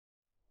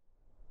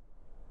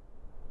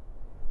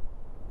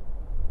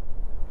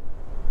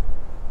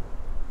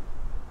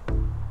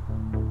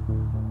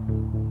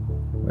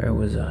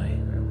was I?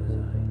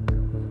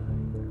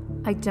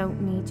 I don't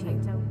need you.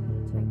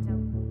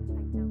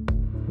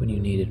 When you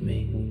needed me?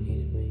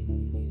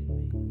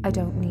 I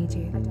don't need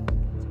you.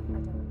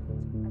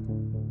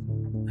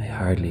 I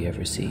hardly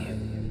ever see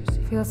you.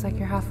 Feels like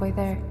you're halfway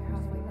there.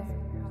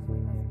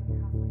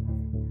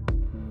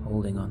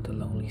 Holding on to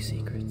lonely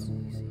secrets.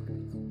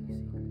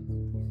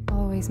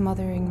 Always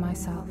mothering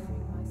myself.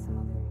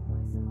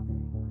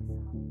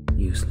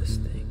 Useless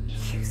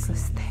things.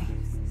 Useless things.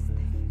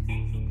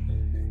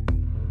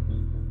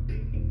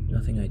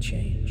 Nothing I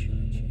change.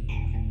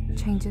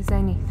 Changes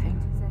anything.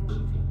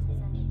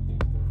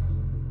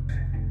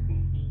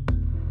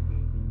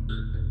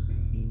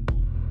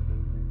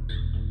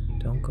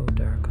 Don't go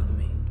dark on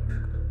me.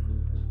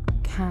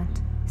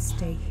 Can't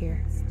stay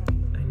here.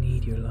 I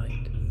need your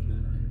light.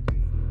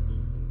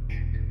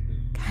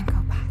 Can't go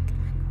back.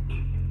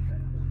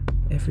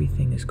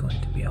 Everything is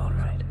going to be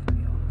alright.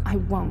 I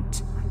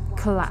won't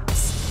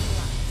collapse.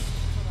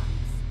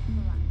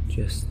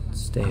 Just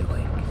stay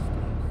awake.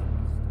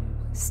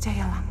 Stay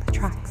along the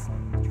tracks.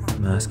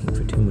 I'm asking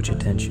for too much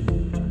attention.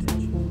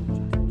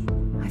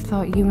 I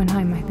thought you and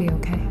I might be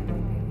okay.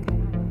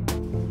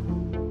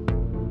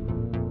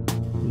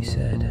 We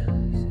said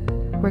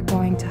We're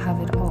going to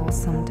have it all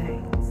someday.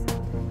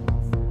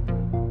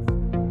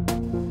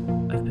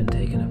 I've been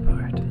taken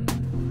apart.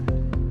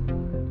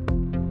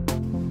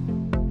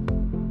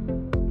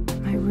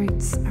 My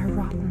roots are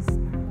rotten.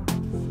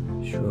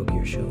 Shrug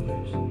your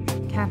shoulders.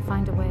 Can't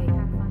find a way.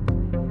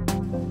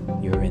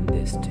 You're in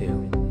this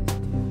too.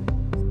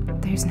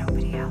 There's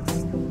nobody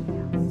else.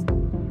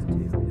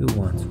 Who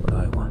wants what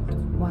I want?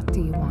 What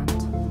do you want?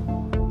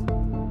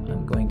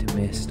 I'm going to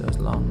miss those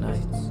long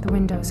nights. The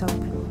window's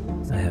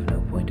open. I have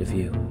no point of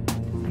view.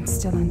 I'm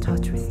still in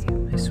touch with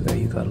you. I swear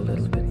you got a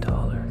little bit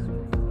taller.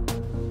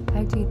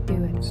 How do you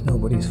do it? It's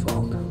nobody's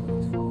fault.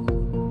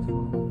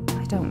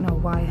 I don't know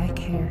why I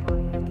care.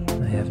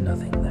 I have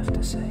nothing left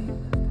to say.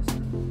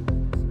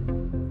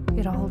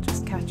 It all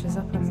just catches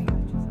up on me.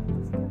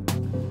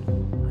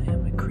 I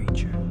am a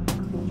creature.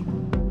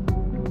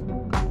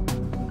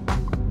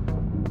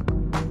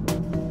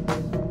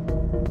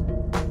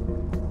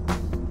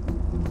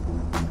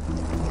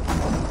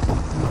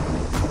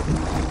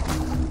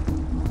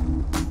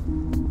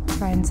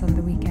 Friends on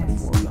the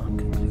weekends. Foregone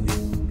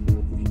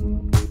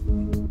conclusion.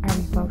 Are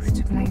we both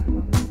to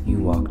blame? You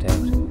walked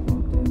out.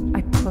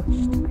 I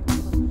pushed.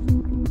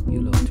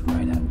 You looked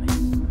right at me.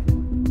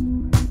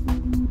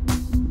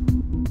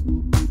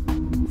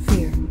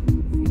 Fear.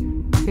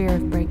 Fear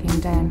of breaking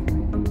down.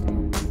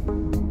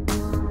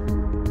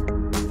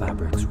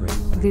 Fabrics rip.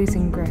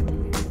 Losing grip.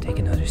 Take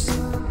another sip.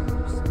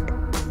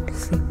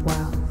 Sleep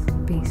well,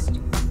 beast.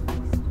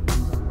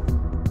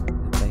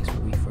 The place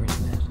where we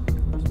first met.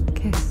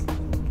 Kiss.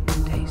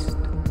 Taste.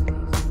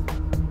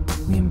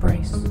 We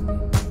embrace.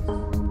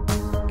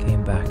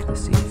 Came back to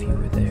see if you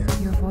were there.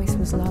 Your voice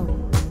was low.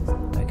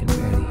 I can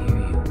barely hear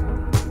you.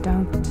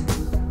 Don't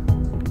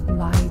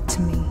lie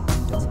to me.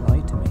 Don't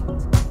lie to me.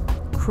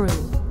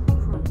 Cruel.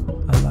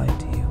 I lied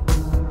to you.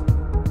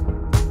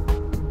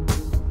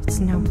 It's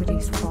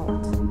nobody's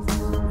fault.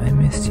 I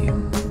missed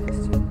you.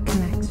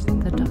 Connect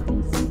the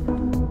dots.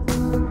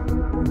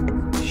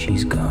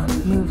 She's gone.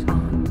 Move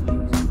on.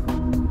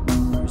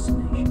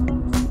 Impersonation.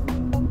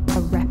 A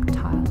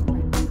reptile.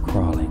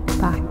 Crawling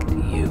Back. to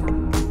you.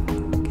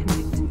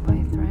 Connected by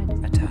a thread.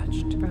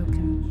 Attached.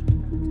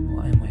 Broken.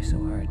 Why am I so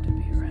hard to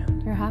be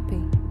around? You're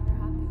happy.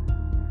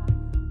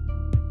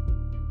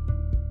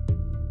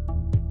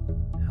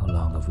 How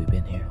long have we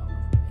been here?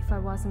 If I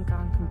wasn't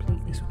gone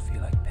completely, This would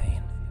feel like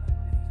pain.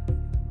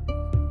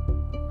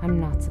 I'm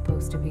not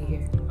supposed to be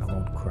here. I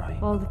won't cry.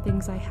 All the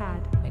things I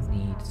had. I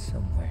need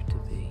somewhere to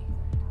be.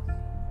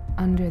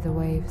 Under the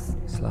waves.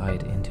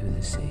 Slide into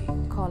the sea.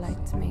 Call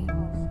out to me.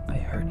 I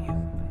hurt you.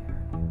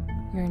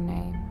 Your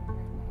name.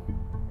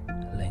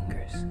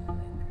 Lingers.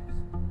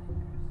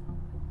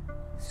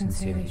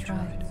 Sincerely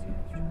tried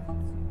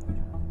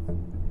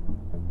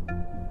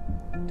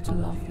to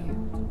love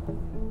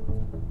you.